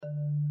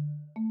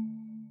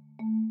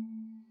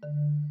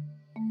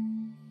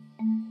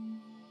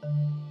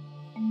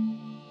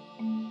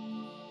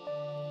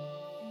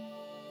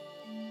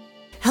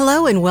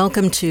Hello and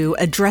welcome to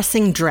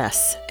Addressing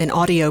D.R.E.S S, an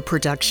audio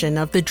production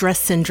of the D.R.E.S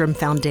S Syndrome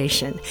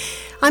Foundation.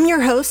 I'm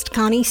your host,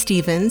 Connie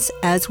Stevens,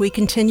 as we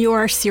continue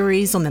our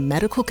series on the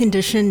medical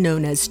condition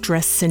known as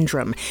D.R.E.S S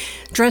syndrome.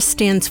 D.R.E.S S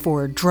stands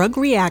for Drug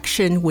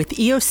Reaction with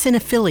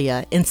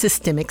Eosinophilia and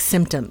Systemic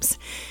Symptoms.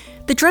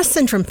 The D.R.E.S S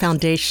Syndrome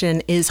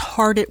Foundation is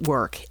hard at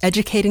work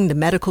educating the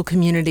medical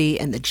community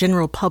and the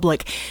general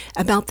public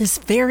about this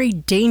very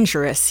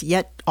dangerous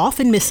yet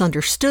often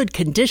misunderstood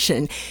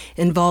condition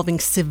involving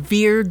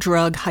severe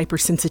drug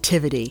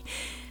hypersensitivity.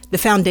 The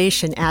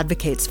foundation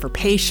advocates for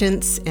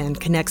patients and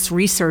connects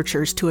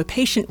researchers to a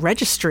patient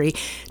registry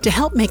to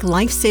help make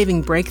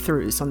life-saving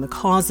breakthroughs on the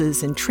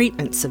causes and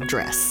treatments of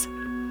D.R.E.S S.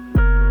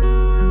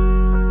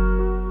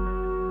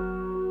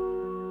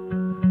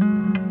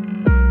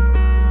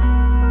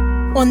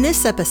 On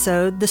this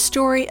episode, the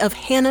story of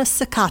Hannah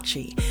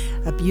Sakachi,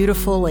 a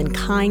beautiful and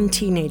kind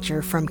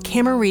teenager from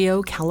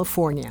Camarillo,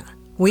 California.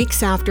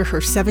 Weeks after her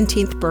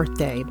 17th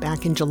birthday,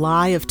 back in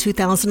July of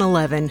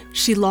 2011,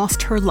 she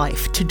lost her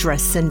life to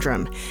D.R.E.S S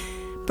syndrome.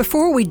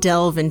 Before we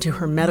delve into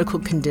her medical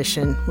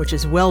condition, which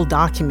is well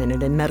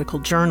documented in medical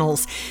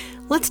journals,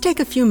 let's take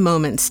a few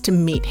moments to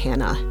meet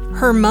Hannah.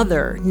 Her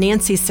mother,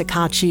 Nancy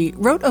Sakachi,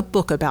 wrote a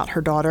book about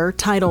her daughter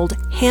titled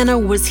Hannah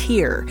Was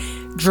Here,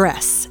 D.R.E.S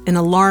S, an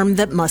alarm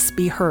that must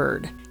be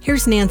heard.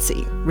 Here's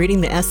Nancy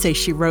reading the essay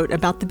she wrote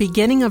about the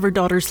beginning of her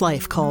daughter's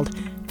life called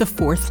The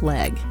Fourth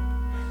Leg.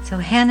 So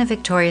Hannah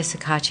Victoria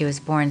Sakachi was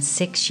born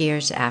 6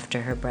 years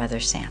after her brother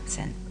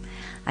Samson.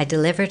 I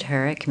delivered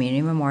her at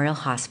Community Memorial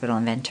Hospital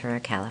in Ventura,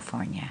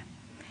 California.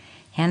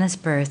 Hannah's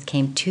birth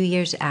came 2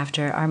 years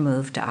after our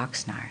move to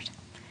Oxnard.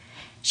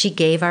 She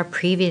gave our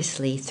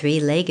previously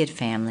three-legged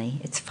family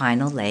its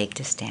final leg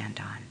to stand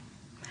on.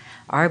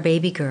 Our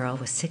baby girl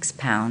was 6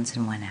 pounds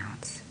and 1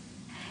 ounce.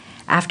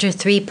 After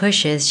 3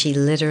 pushes, she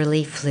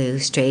literally flew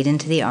straight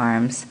into the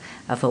arms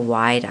of a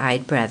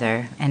wide-eyed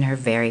brother and her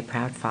very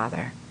proud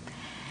father.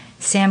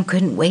 Sam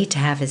couldn't wait to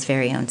have his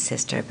very own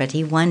sister, but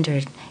he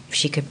wondered if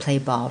she could play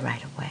ball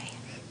right away.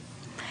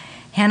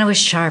 Hannah was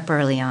sharp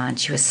early on.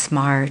 She was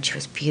smart. She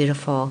was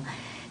beautiful.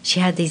 She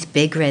had these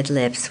big red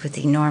lips with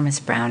enormous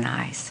brown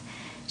eyes.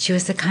 She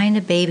was the kind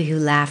of baby who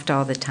laughed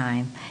all the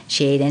time.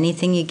 She ate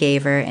anything you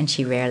gave her, and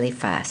she rarely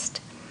fussed.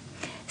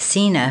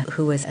 Sina,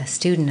 who was a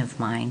student of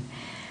mine,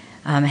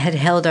 had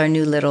held our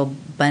new little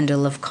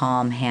bundle of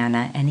calm,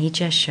 Hannah, and he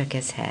just shook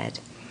his head.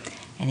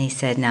 And he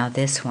said, now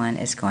this one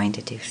is going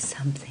to do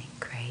something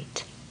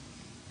great.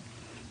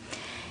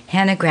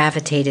 Hannah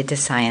gravitated to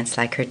science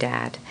like her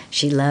dad.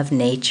 She loved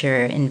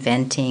nature,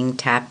 inventing,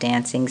 tap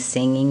dancing,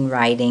 singing,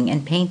 writing,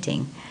 and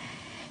painting.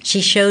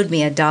 She showed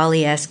me a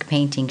D.R.E.S.S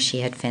painting she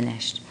had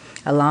finished,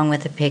 along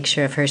with a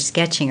picture of her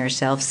sketching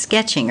herself.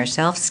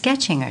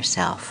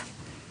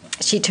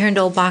 She turned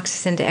old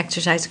boxes into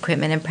exercise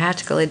equipment and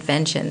practical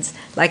inventions,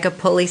 like a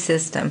pulley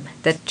system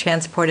that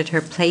transported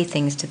her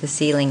playthings to the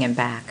ceiling and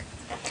back.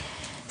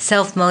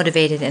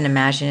 Self-motivated and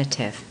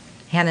imaginative,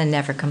 Hannah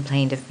never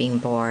complained of being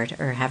bored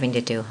or having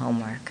to do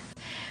homework.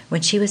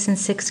 When she was in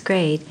 6th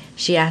grade,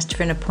 she asked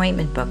for an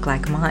appointment book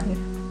like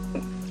mine.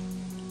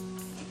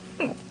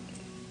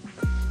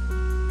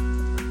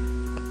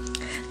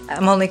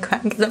 I'm only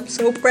crying because I'm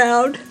so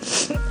proud.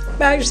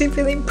 I'm actually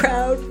feeling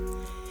proud.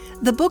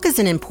 The book is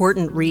an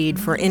important read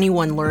for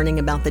anyone learning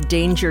about the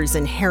dangers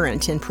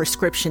inherent in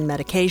prescription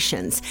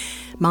medications.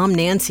 Mom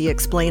Nancy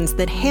explains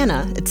that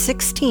Hannah, at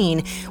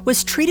 16,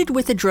 was treated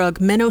with the drug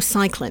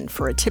Minocycline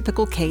for a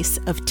typical case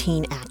of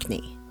teen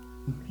acne.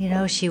 You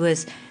know, she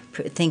was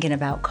thinking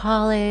about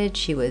college.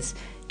 She was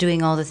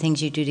doing all the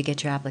things you do to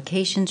get your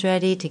applications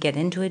ready, to get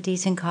into a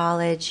decent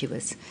college. She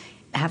was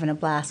having a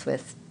blast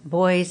with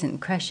boys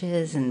and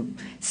crushes and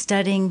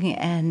studying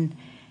and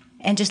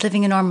just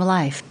living a normal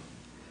life.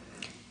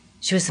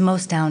 She was the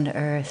most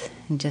down-to-earth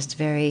and just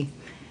very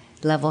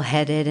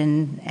level-headed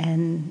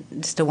and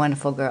just a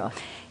wonderful girl.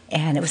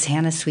 And it was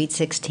Hannah's sweet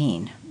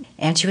 16.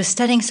 And she was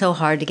studying so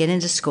hard to get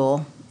into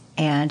school,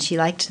 and she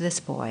liked this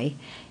boy,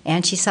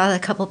 and she saw a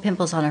couple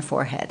pimples on her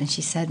forehead, and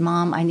she said,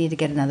 Mom, I need to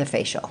get another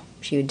facial.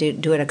 She would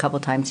do it a couple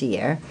times a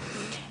year.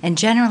 And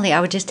generally,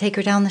 I would just take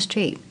her down the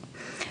street.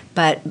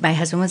 But my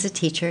husband was a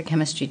teacher, a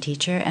chemistry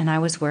teacher, and I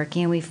was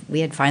working, and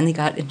we had finally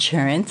got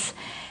insurance.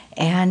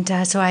 And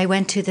so I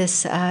went to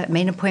this,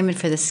 made an appointment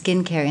for the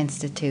Skincare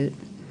Institute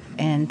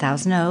in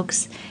Thousand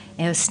Oaks.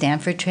 It was a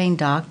Stanford-trained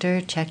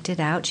doctor, checked it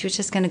out. She was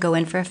just going to go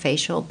in for a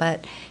facial,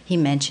 but he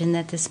mentioned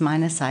that this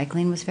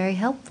minocycline was very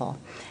helpful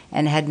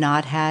and had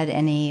not had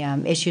any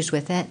issues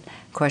with it.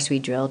 Of course, we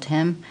drilled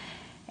him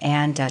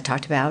and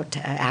talked about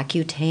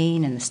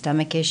Accutane and the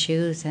stomach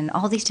issues and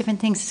all these different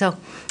things. So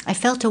I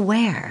felt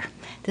aware.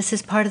 This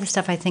is part of the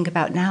stuff I think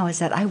about now, is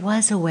that I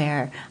was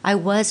aware. I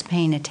was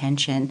paying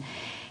attention.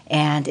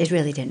 And it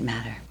really didn't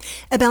matter.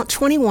 About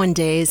 21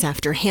 days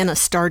after Hannah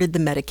started the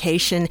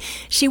medication,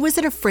 she was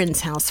at a friend's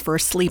house for a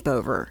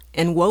sleepover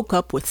and woke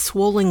up with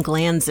swollen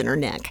glands in her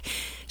neck.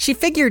 She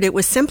figured it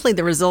was simply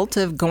the result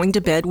of going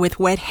to bed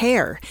with wet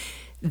hair.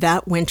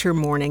 That winter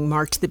morning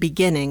marked the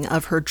beginning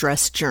of her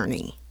D.R.E.S S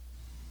journey.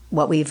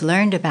 What we've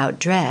learned about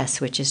D.R.E.S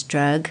S, which is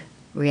drug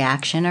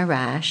reaction or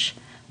rash,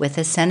 with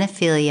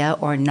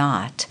eosinophilia or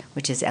not,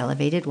 which is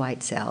elevated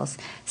white cells,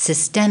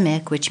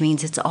 systemic, which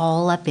means it's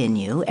all up in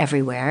you,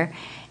 everywhere,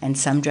 and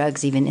some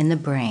drugs even in the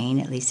brain,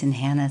 at least in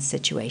Hannah's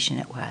situation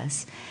it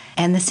was,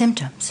 and the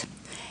symptoms.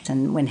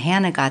 And when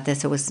Hannah got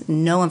this, there was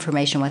no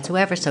information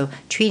whatsoever, so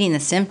treating the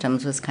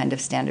symptoms was kind of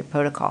standard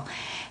protocol.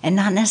 And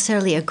not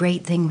necessarily a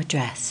great thing with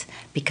D.R.E.S.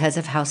 because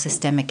of how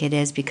systemic it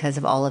is, because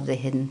of all of the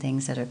hidden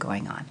things that are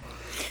going on.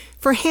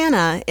 For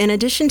Hannah, in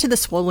addition to the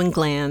swollen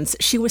glands,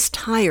 she was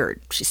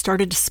tired. She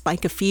started to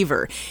spike a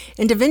fever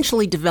and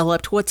eventually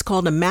developed what's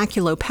called a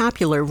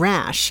maculopapular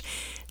rash.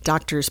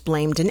 Doctors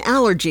blamed an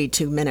allergy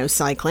to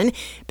minocycline.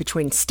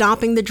 Between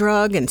stopping the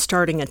drug and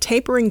starting a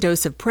tapering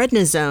dose of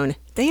prednisone,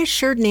 they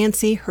assured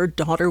Nancy her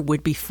daughter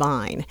would be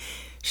fine.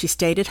 She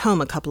stayed at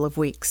home a couple of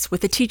weeks,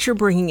 with the teacher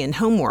bringing in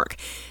homework.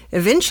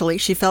 Eventually,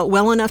 she felt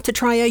well enough to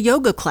try a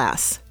yoga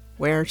class,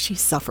 where she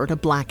suffered a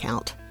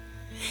blackout.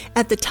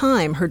 At the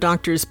time, her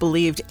doctors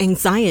believed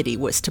anxiety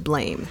was to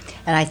blame.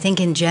 And I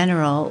think in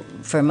general,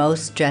 for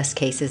most D.R.E.S.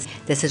 cases,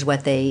 this is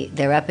what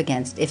they're up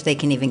against. If they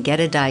can even get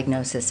a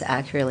diagnosis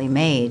accurately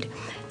made,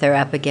 they're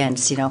up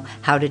against,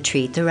 how to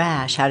treat the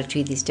rash, how to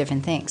treat these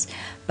different things.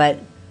 But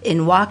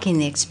in walking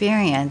the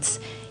experience,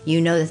 you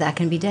know that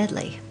can be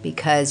deadly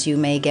because you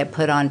may get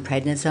put on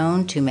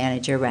prednisone to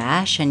manage your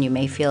rash and you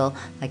may feel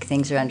like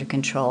things are under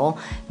control,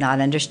 not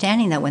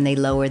understanding that when they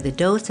lower the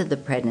dose of the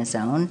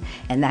prednisone,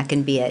 and that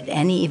can be at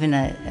even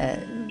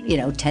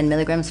 10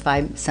 milligrams,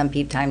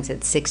 sometimes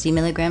it's 60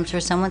 milligrams for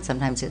someone,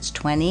 sometimes it's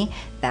 20.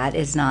 That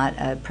is not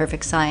a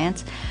perfect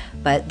science.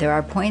 But there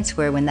are points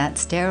where when that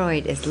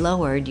steroid is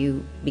lowered,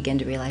 you begin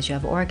to realize you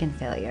have organ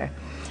failure.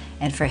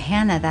 And for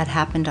Hannah, that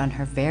happened on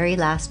her very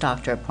last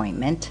doctor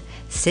appointment,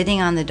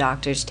 sitting on the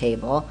doctor's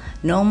table,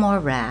 no more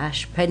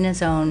rash,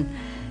 prednisone,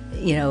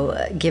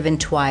 given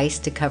twice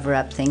to cover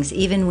up things,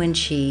 even when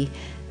she,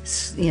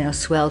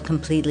 swelled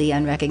completely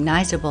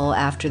unrecognizable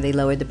after they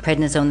lowered the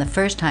prednisone the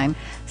first time.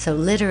 So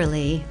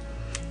literally,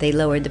 they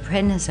lowered the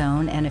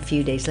prednisone, and a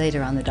few days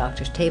later on the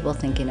doctor's table,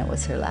 thinking it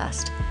was her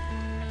last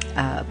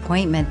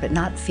appointment, but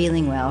not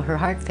feeling well, her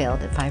heart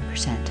failed at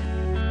 5%.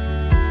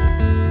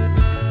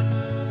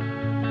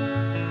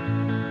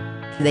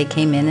 They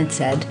came in and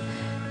said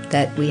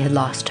that we had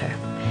lost her.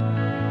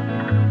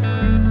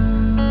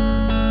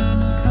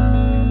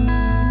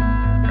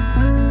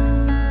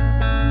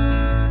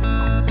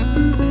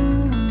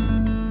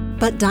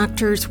 But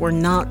doctors were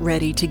not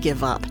ready to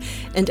give up,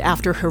 and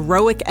after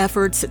heroic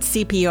efforts at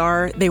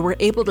CPR, they were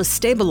able to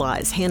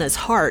stabilize Hannah's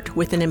heart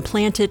with an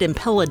implanted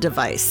Impella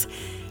device.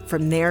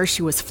 From there,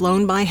 she was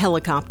flown by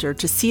helicopter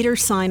to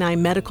Cedars-Sinai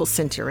Medical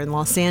Center in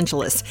Los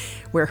Angeles,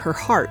 where her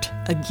heart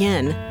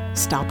again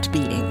stopped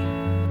beating.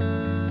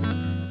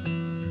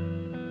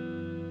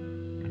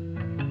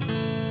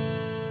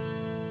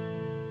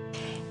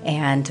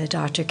 And the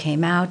doctor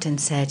came out and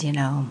said,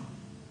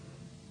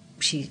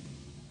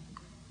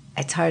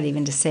 it's hard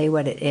even to say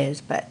what it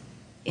is, but,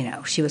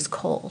 she was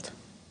cold.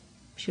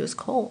 She was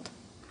cold.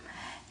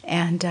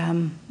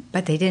 And,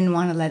 but they didn't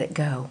want to let it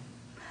go,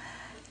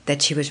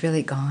 that she was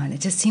really gone. It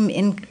just seemed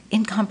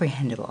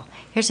incomprehensible.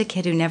 Here's a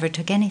kid who never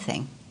took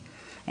anything.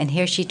 And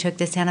here she took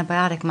this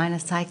antibiotic,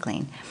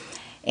 minocycline,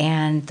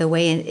 and the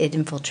way it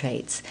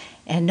infiltrates.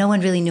 And no one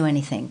really knew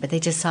anything, but they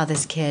just saw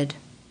this kid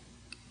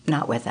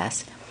not with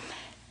us.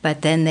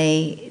 But then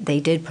they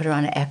did put her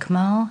on an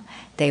ECMO.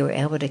 They were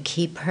able to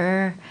keep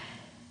her.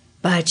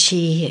 But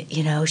she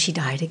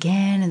died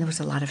again, and there was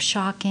a lot of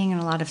shocking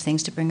and a lot of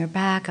things to bring her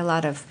back, a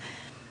lot of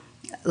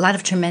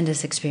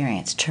tremendous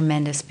experience,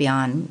 tremendous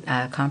beyond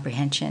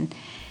comprehension.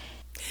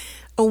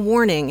 A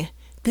warning,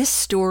 this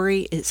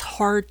story is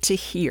hard to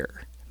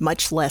hear,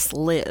 much less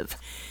live.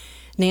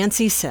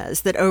 Nancy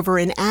says that over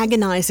an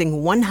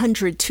agonizing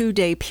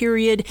 102-day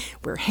period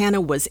where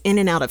Hannah was in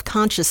and out of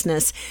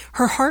consciousness,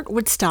 her heart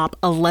would stop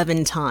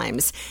 11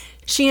 times.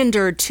 She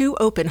endured 2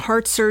 open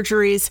heart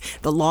surgeries,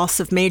 the loss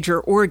of major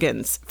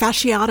organs,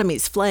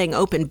 fasciotomies flaying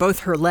open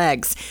both her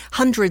legs,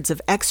 hundreds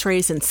of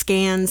x-rays and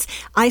scans,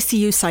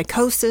 ICU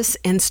psychosis,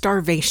 and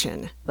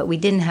starvation. But we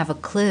didn't have a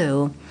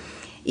clue.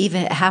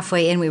 Even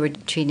halfway in, we were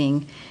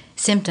treating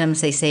symptoms.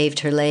 They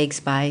saved her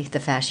legs by the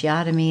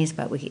fasciotomies,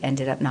 but we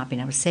ended up not being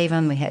able to save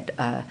them. We had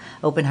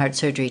open heart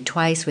surgery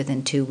twice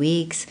within 2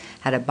 weeks,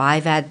 had a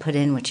BIVAD put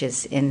in, which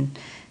is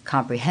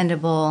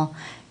incomprehensible,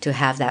 to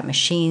have that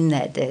machine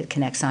that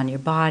connects on your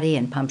body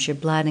and pumps your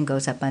blood and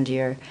goes up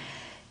under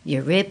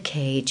your rib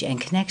cage and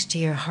connects to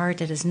your heart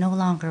that is no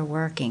longer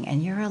working,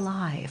 and you're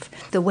alive.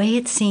 The way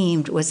it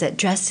seemed was that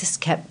D.R.E.S. just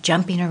kept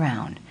jumping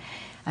around.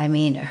 I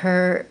mean,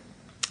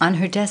 on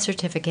her death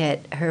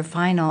certificate, her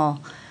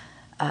final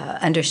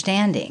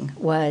understanding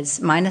was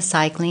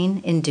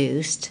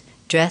Minocycline-Induced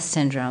D.R.E.S.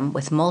 syndrome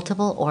with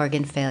multiple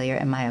organ failure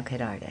and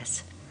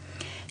myocarditis.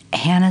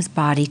 Hannah's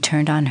body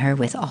turned on her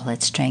with all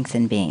its strength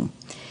and being.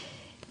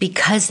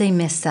 Because they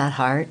missed that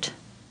heart,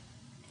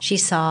 she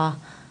saw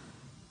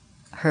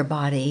her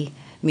body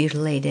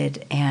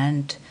mutilated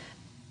and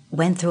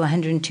went through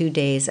 102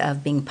 days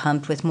of being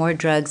pumped with more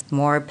drugs,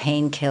 more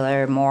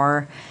painkiller,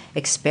 more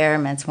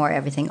experiments, more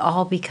everything,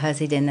 all because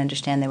they didn't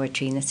understand they were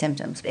treating the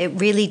symptoms. It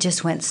really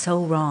just went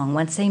so wrong.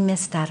 Once they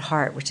missed that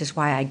heart, which is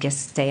why I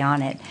just stay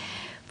on it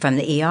from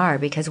the ER,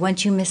 because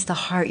once you miss the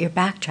heart, you're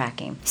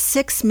backtracking.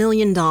 $6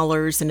 million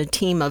and a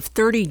team of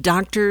 30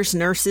 doctors,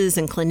 nurses,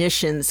 and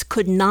clinicians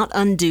could not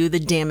undo the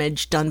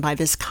damage done by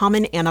this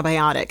common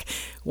antibiotic,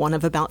 one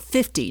of about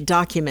 50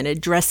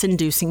 documented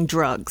DRESS-inducing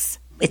drugs.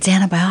 It's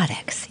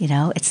antibiotics,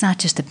 It's not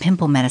just a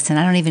pimple medicine.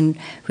 I don't even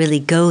really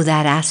go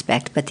that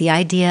aspect, but the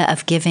idea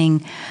of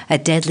giving a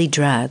deadly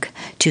drug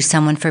to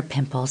someone for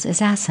pimples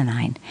is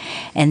asinine.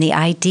 And the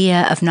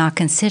idea of not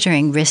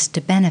considering risk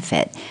to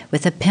benefit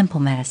with a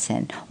pimple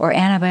medicine or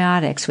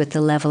antibiotics with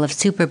the level of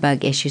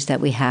superbug issues that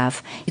we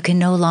have, you can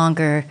no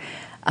longer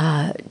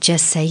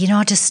just say,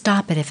 I'll just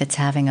stop it if it's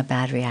having a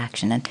bad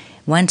reaction. And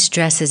once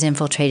stress has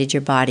infiltrated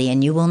your body,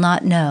 and you will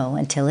not know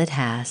until it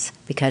has,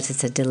 because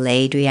it's a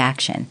delayed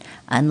reaction,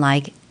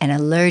 unlike an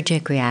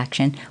allergic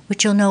reaction,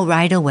 which you'll know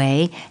right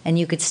away, and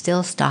you could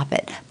still stop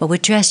it. But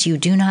with stress, you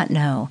do not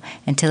know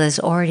until it's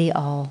already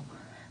all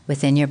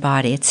within your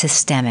body. It's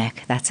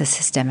systemic. That's a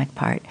systemic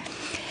part.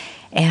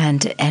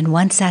 And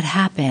once that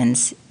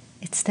happens,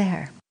 it's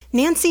there.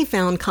 Nancy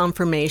found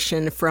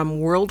confirmation from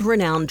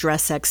world-renowned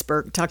DRESS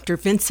expert Dr.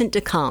 Vincent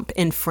Decamp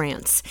in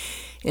France.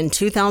 In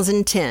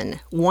 2010,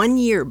 1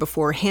 year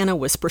before Hannah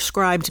was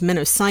prescribed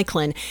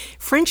minocycline,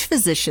 French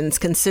physicians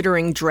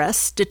considering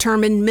DRESS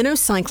determined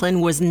minocycline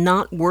was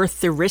not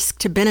worth the risk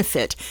to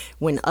benefit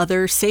when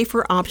other,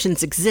 safer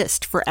options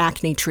exist for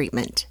acne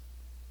treatment.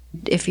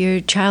 If your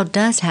child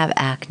does have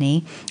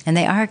acne and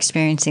they are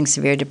experiencing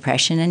severe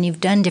depression and you've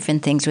done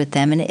different things with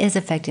them and it is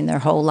affecting their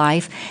whole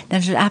life,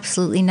 then there's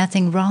absolutely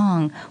nothing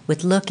wrong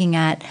with looking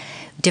at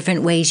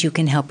different ways you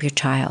can help your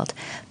child.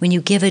 When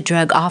you give a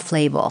drug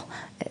off-label,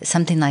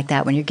 something like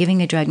that, when you're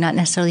giving a drug not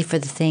necessarily for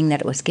the thing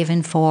that it was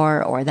given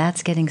for or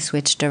that's getting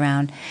switched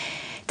around,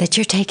 that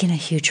you're taking a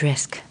huge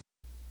risk.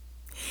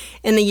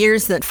 In the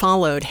years that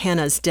followed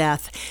Hannah's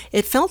death,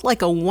 it felt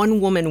like a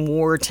one-woman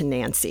war to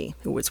Nancy,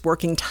 who was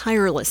working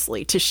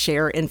tirelessly to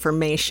share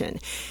information.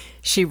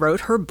 She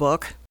wrote her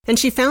book, and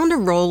she found a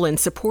role in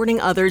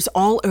supporting others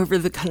all over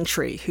the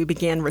country who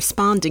began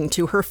responding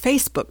to her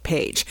Facebook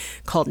page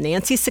called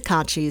Nancy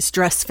Sacacci's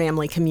D.R.E.S.S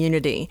Family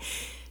Community.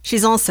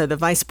 She's also the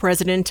vice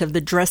president of the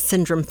D.R.E.S.S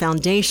Syndrome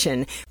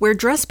Foundation, where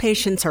D.R.E.S.S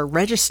patients are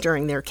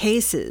registering their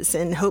cases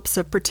in hopes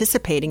of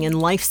participating in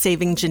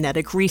life-saving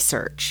genetic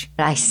research.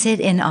 I sit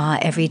in awe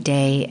every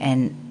day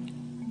and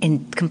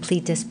in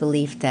complete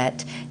disbelief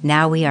that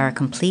now we are a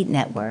complete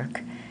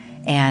network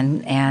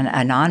and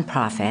a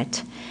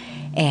nonprofit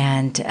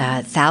and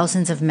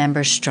thousands of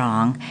members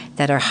strong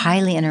that are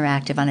highly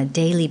interactive on a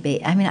daily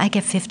basis. I mean, I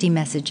get 50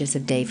 messages a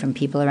day from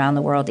people around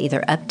the world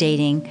either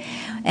updating,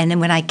 and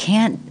then when I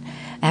can't,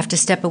 I have to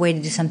step away to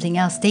do something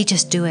else, they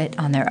just do it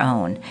on their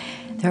own.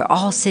 They're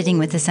all sitting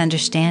with this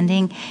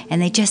understanding, and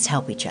they just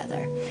help each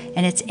other.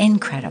 And it's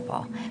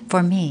incredible.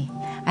 For me,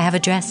 I have a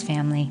D.R.E.S.S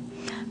family.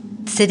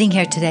 Sitting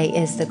here today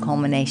is the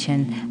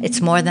culmination. It's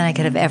more than I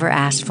could have ever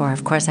asked for.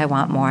 Of course, I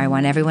want more. I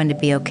want everyone to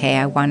be okay.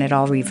 I want it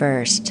all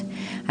reversed.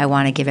 I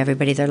want to give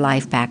everybody their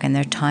life back and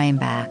their time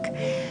back.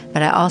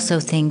 But I also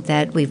think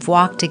that we've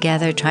walked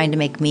together trying to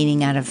make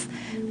meaning out of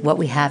what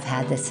we have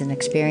had this an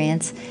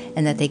experience,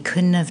 and that they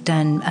couldn't have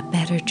done a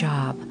better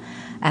job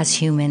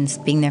as humans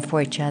being there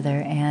for each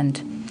other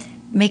and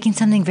making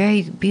something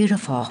very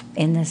beautiful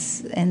in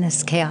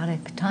this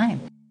chaotic time.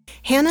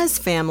 Hannah's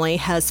family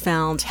has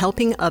found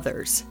helping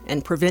others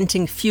and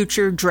preventing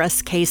future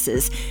D.R.E.S.S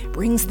cases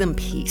brings them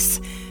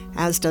peace,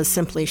 as does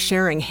simply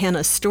sharing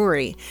Hannah's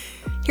story.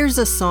 Here's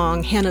a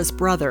song Hannah's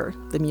brother,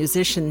 the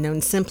musician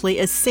known simply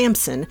as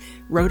Samson,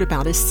 wrote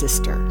about his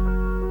sister.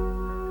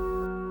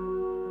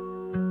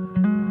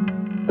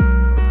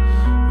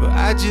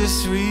 I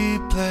just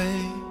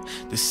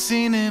replay the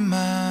scene in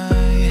my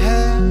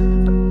head.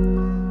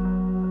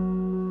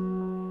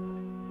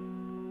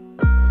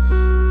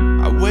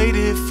 I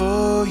waited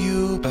for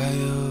you by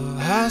your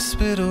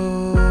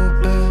hospital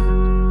bed,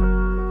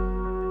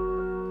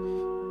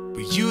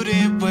 but you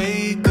didn't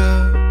wake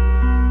up,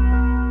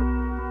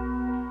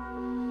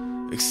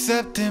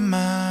 except in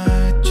my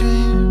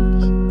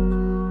dreams.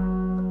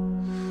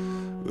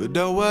 But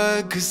no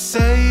one could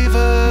save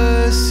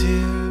us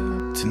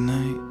here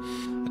tonight.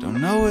 Don't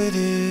know what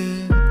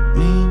it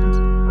means,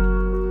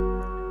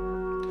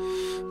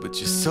 but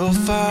you're so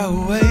far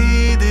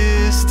away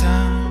this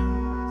time.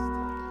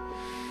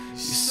 You're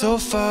so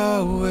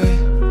far away.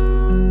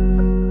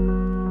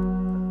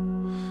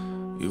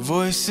 Your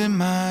voice in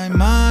my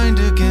mind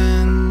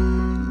again,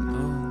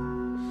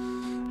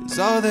 oh, is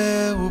all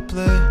that will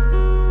play.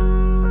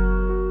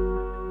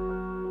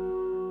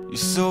 You're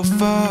so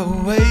far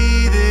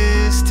away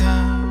this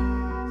time.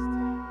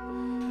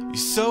 You're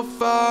so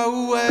far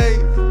away.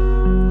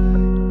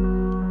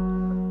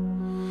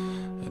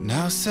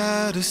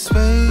 Outside of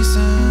space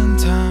and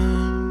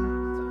time,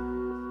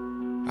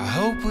 I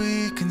hope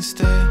we can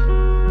stay.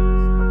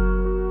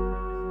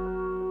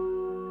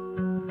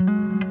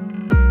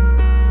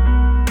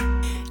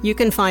 You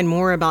can find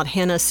more about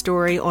Hannah's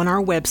story on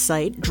our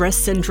website,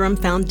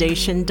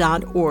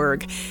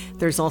 DRESSsyndromefoundation.org.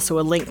 There's also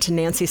a link to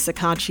Nancy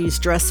Sacacci's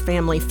D.R.E.S.S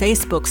Family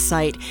Facebook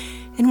site,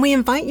 and we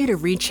invite you to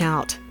reach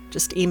out.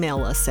 Just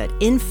email us at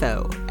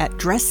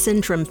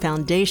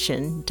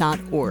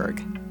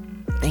info@DRESSsyndromefoundation.org.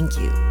 Thank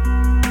you.